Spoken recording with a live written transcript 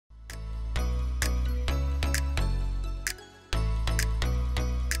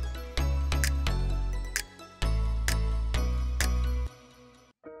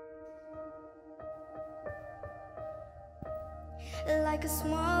like a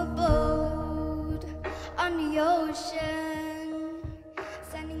small boat on the ocean,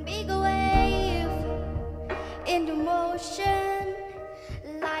 sending big wave into motion,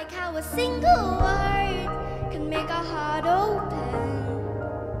 like how a single word can make a heart open.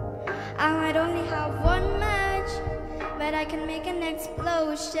 I might only have one match, but I can make an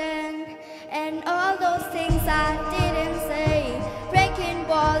explosion. And all those things I didn't say, breaking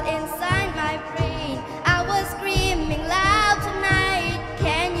ball inside my brain. I was screaming loud tonight.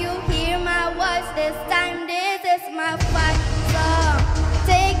 Can you hear my voice this time? This is my fight song.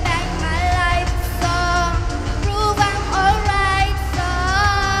 Take back my life song. Prove I'm alright song.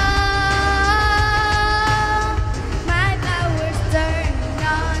 My power's turned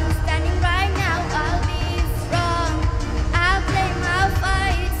on. Standing right now, I'll be strong. I'll play my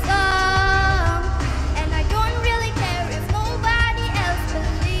fight song. And I don't really care if nobody else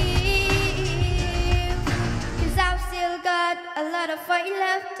believes, 'cause I've still got a lot of fight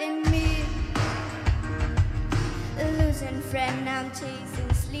left in me. Losing friend, I'm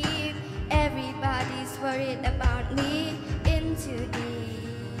chasing sleep. Everybody's worried about me. In too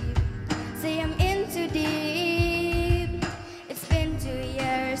deep. Say I'm in too deep. It's been 2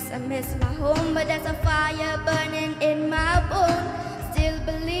 years, I miss my home, but there's a fire burning in my bone. Still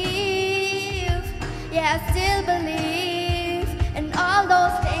believe, yeah, I still believe. And all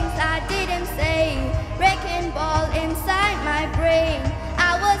those things I didn't say, wrecking ball inside my brain.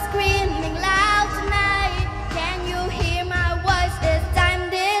 I was screaming loud tonight. Can you hear my voice this time?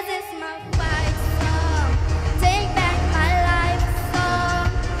 This is my fight song. Take back my life song.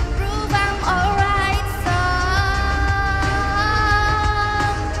 Prove I'm alright song.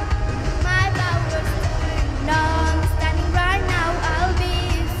 My power's turned on. Standing right now, I'll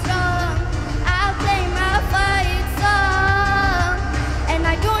be strong. I'll play my fight song. And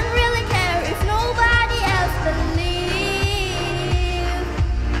I don't really care if nobody else believes,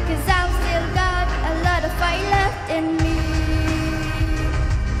 'cause I've still got a lot of fight left in me.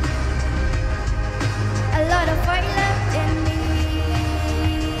 A lot of fight left in me.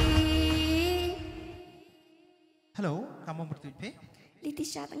 Hello, kamu bertujuh pe?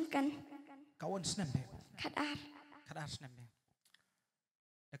 LITITIA TYNGKAN. Kawan senam pe? Kadar. Kadar senam pe?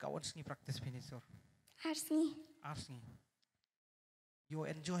 The kawan sengi practice pe ni sor. Arsni. Arsengi. You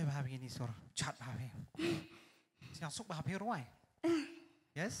enjoy bahagia ni sor. Chat bahagia. Siang sok bahagia ruai.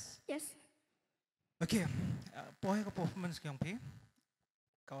 Yes. Yes. Okay. Pohe ko performance kyong pe?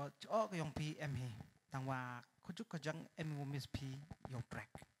 Kau oh kyong pe em he. Tangwa kujuk kajang em ngumis pe your track.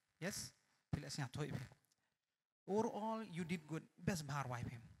 Yes. Pila siang toy pe. Overall, you did good. Best bahar wai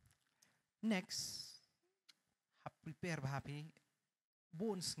pe. Next, hap prepare bahapi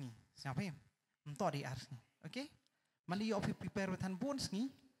bones ni. Siapa pe? Mtori ars ni. Okay? Mandi you prepare with bones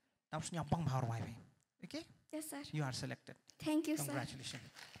ni. Tapos nyambang bahar wai pe. Okay? Yes, sir. You are selected. Thank you, sir. Congratulations.